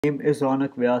Name is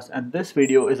Ronak Vyas, and this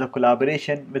video is a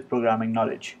collaboration with Programming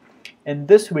Knowledge. In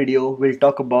this video, we'll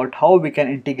talk about how we can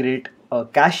integrate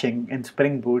caching in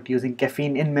Spring Boot using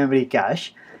Caffeine in-memory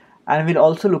cache, and we'll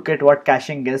also look at what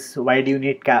caching is, why do you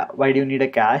need a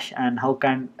cache, and how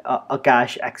can a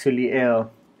cache actually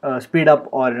speed up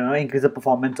or increase the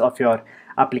performance of your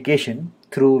application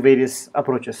through various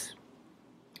approaches.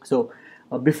 So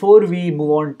before we move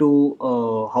on to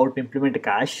how to implement a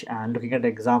cache and looking at an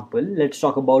example, let's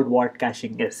talk about what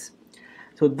caching is.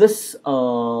 So this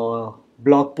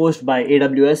blog post by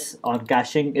AWS on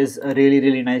caching is a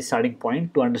really nice starting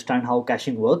point to understand how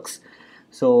caching works.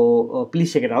 So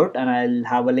please check it out, and I'll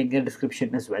have a link in the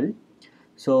description as well.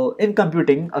 So in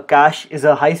computing, a cache is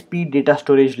a high-speed data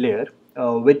storage layer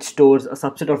which stores a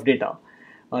subset of data,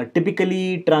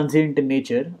 typically transient in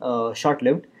nature,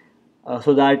 short-lived,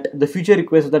 so that the future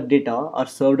requests of that data are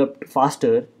served up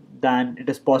faster than it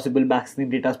is possible by accessing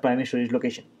data's primary storage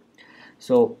location.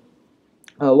 So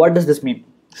what does this mean?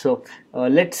 So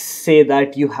let's say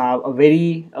that you have a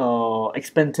very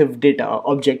expensive data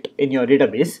object in your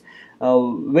database,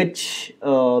 which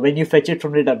when you fetch it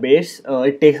from database,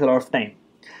 it takes a lot of time.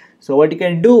 So what you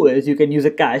can do is you can use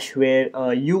a cache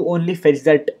where you only fetch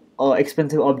that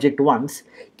expensive object once,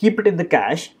 keep it in the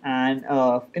cache, and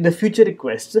in the future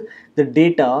requests, the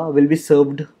data will be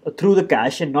served through the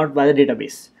cache and not by the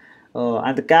database.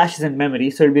 And the cache is in memory,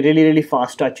 so it'll be really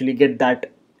fast to actually get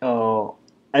that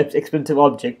expensive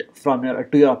object from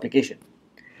to your application.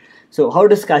 So how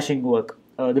does caching work?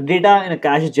 The data in a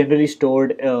cache is generally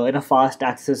stored in a fast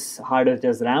access hardware such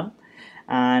as RAM,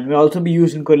 and will also be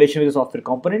used in correlation with the software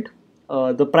component.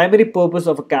 The primary purpose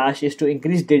of a cache is to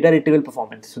increase data retrieval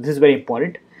performance. So this is very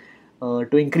important.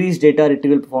 To increase data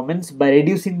retrieval performance by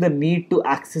reducing the need to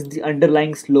access the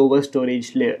underlying slower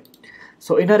storage layer.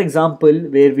 So in our example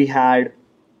where we had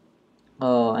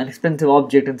an expensive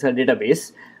object inside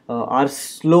database, our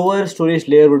slower storage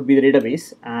layer would be the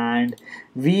database, and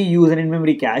we use an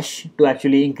in-memory cache to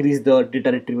actually increase the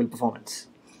data retrieval performance.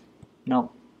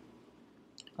 Now,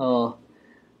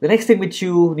 the next thing which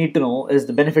you need to know is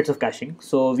the benefits of caching.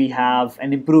 So we have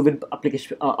an improved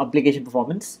application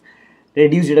performance,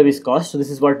 reduce database cost. So this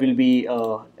is what we'll be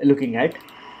looking at.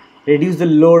 Reduce the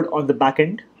load on the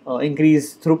backend,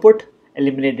 increase throughput,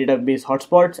 eliminate database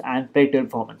hotspots, and predictable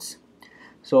performance.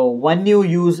 So when you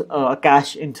use a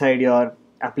cache inside your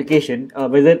application,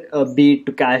 whether be it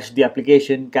to cache the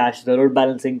application, cache the load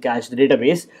balancing, cache the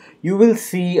database, you will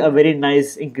see a very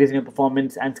nice increase in your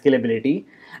performance and scalability.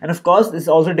 And of course, this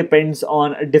also depends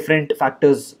on different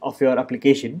factors of your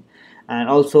application and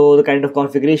also the kind of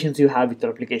configurations you have with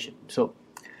your application. So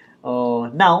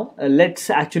now let's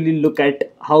actually look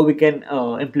at how we can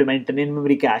implement an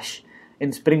in-memory cache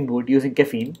in Spring Boot using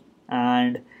Caffeine.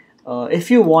 And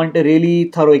if you want a really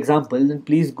thorough example, then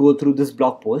please go through this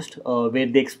blog post where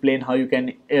they explain how you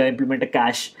can implement a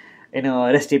cache in a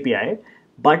REST API.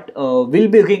 But we'll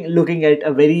be looking at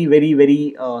a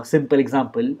very simple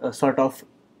example, sort of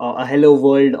a hello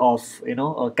world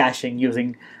of caching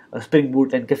using Spring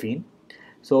Boot and Caffeine.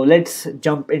 So let's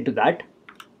jump into that.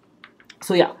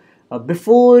 So yeah,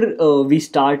 before we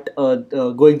start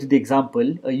going to the example,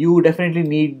 you definitely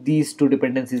need these two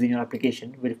dependencies in your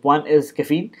application. One is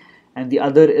Caffeine and the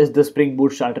other is the Spring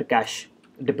Boot starter cache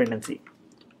dependency.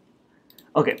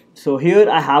 Okay, so here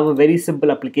I have a very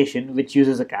simple application which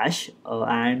uses a cache,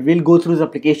 and we'll go through this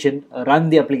application, run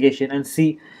the application, and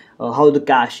see how the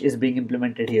cache is being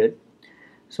implemented here.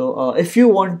 So if you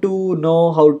want to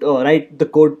know how to write the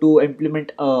code to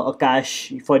implement a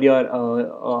cache for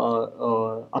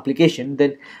your application,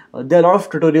 then there are a lot of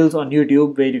tutorials on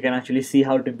YouTube where you can actually see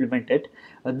how to implement it.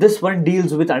 This one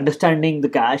deals with understanding the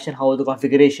cache and how the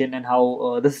configuration and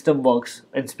how the system works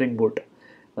in Spring Boot.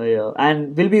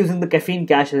 And we'll be using the Caffeine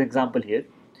cache as an example here.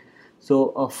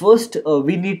 So first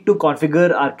we need to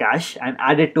configure our cache and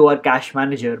add it to our cache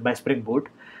manager by Spring Boot.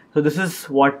 So this is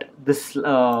what this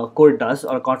code does,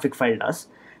 or config file does.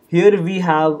 Here we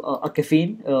have a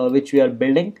Caffeine which we are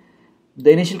building.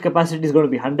 The initial capacity is going to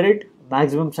be 100,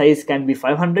 maximum size can be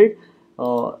 500.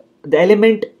 The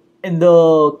element in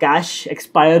the cache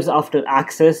expires after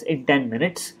access in 10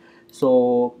 minutes.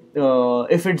 So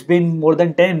if it's been more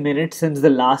than 10 minutes since the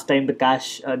last time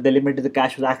the limit to the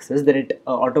cache was accessed, then it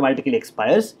automatically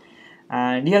expires.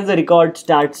 And you have the record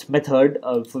stats method,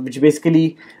 which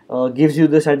basically gives you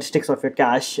the statistics of your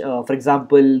cache. For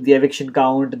example, the eviction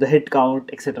count, the hit count,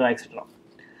 etc.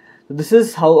 So this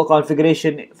is how a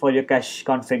configuration for your cache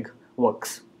config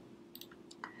works.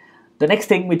 The next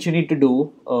thing which you need to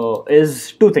do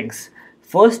is two things.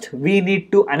 First, we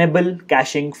need to enable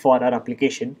caching for our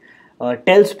application.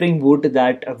 tell Spring Boot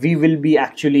that we will be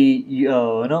actually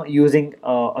using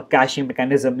a caching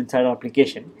mechanism inside our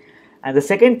application. And the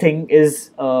second thing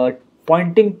is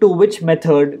pointing to which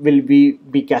method will we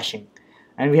be caching,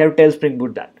 and we have to tell Spring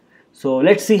Boot that. So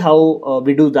let's see how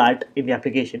we do that in the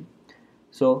application.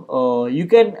 So you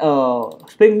can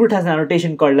Spring Boot has an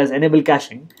annotation called as enable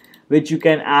caching, which you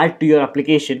can add to your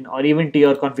application or even to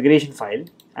your configuration file.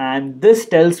 And this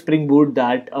tells Spring Boot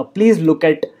that please look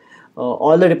at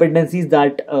all the dependencies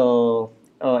that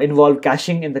involve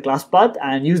caching in the class path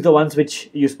and use the ones which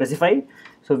you specify.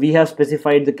 So we have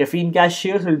specified the caffeine cache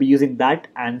here, so we'll be using that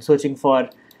and searching for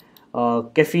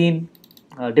caffeine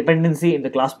dependency in the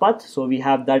class path. So we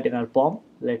have that in our POM.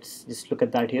 Let's just look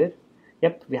at that here.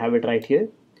 Yep, we have it right here.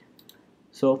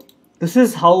 So this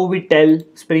is how we tell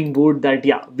Spring Boot that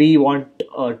yeah, we want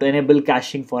to enable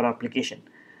caching for our application.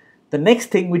 The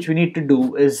next thing which we need to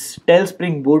do is tell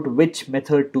Spring Boot which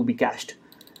method to be cached.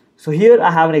 So here I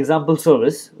have an example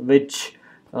service which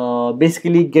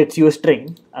basically gets you a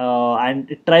string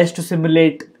and it tries to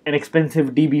simulate an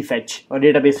expensive DB fetch or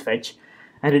database fetch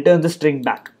and returns the string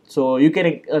back. So you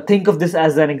can think of this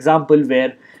as an example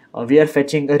where we are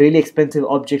fetching a really expensive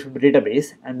object from the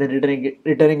database and then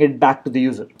returning it back to the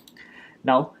user.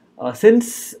 Now,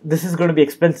 since this is going to be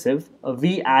expensive,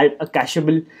 we add a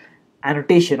cacheable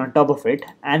annotation on top of it,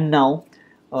 and now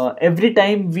every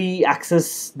time we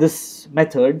access this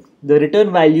method, the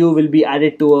return value will be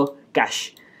added to a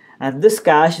cache, and this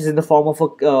cache is in the form of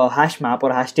a hash map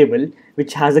or hash table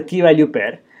which has a key value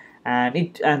pair,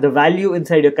 and the value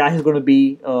inside your cache is going to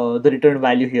be the return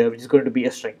value here, which is going to be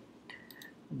a string.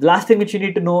 The last thing which you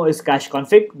need to know is cache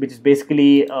config, which is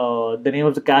basically the name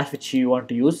of the cache which you want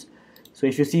to use. So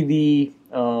if you see the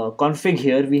config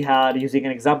here, we are using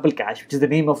an example cache, which is the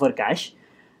name of our cache,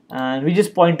 and we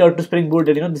just point out to Spring Boot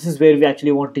that this is where we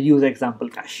actually want to use example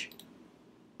cache.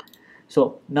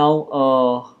 So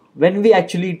now when we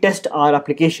actually test our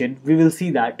application, we will see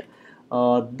that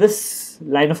this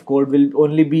line of code will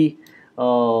only be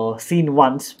seen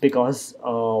once, because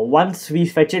once we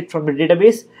fetch it from the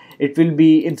database, it will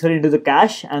be inserted into the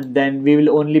cache, and then we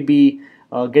will only be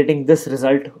getting this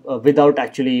result without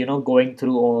actually going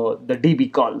through the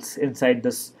DB calls inside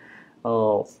this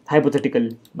hypothetical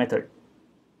method.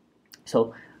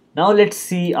 So now let's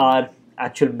see our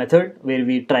actual method where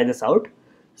we try this out.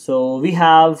 So we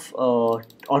have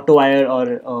auto-wire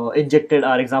or injected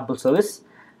our example service.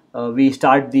 We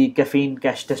start the caffeine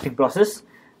cache testing process.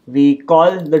 We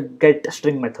call the get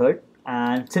string method,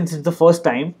 and since it's the first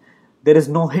time, there is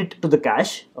no hit to the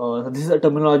cache. This is a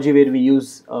terminology where we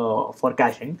use for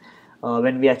caching.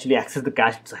 When we actually access the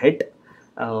cache, it's a hit.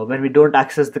 When we don't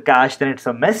access the cache, then it's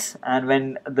a miss. And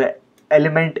when the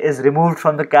element is removed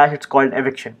from the cache, it's called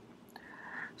eviction.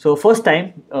 So the first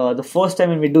time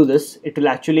when we do this, it will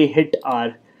actually hit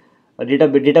our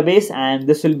database, and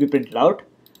this will be printed out.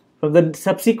 From the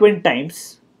subsequent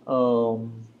times,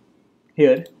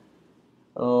 here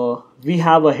we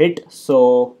have a hit,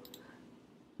 so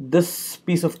this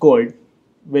piece of code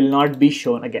will not be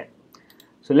shown again.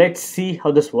 So let's see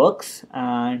how this works,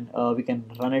 and we can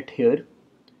run it here,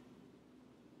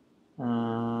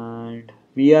 and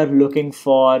we are looking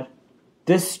for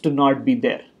this to not be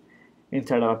there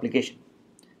inside our application.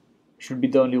 Should be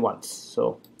the only ones.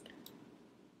 So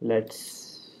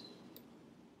let's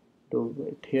do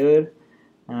it here,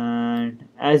 and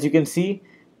as you can see,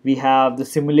 we have the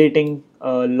simulating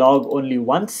log only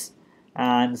once,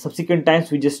 and subsequent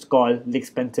times we just call the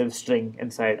expensive string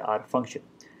inside our function.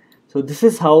 So this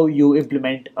is how you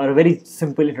implement a very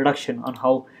simple introduction on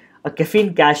how a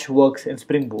caffeine cache works in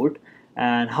Spring Boot,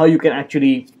 and how you can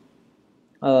actually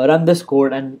run this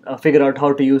code and figure out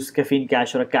how to use caffeine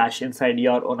cache or a cache inside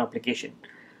your own application.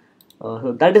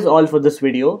 So that is all for this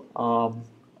video.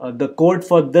 The code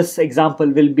for this example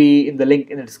will be in the link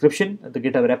in the description, the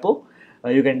GitHub repo.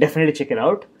 You can definitely check it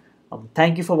out.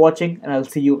 Thank you for watching, and I'll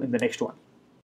see you in the next one.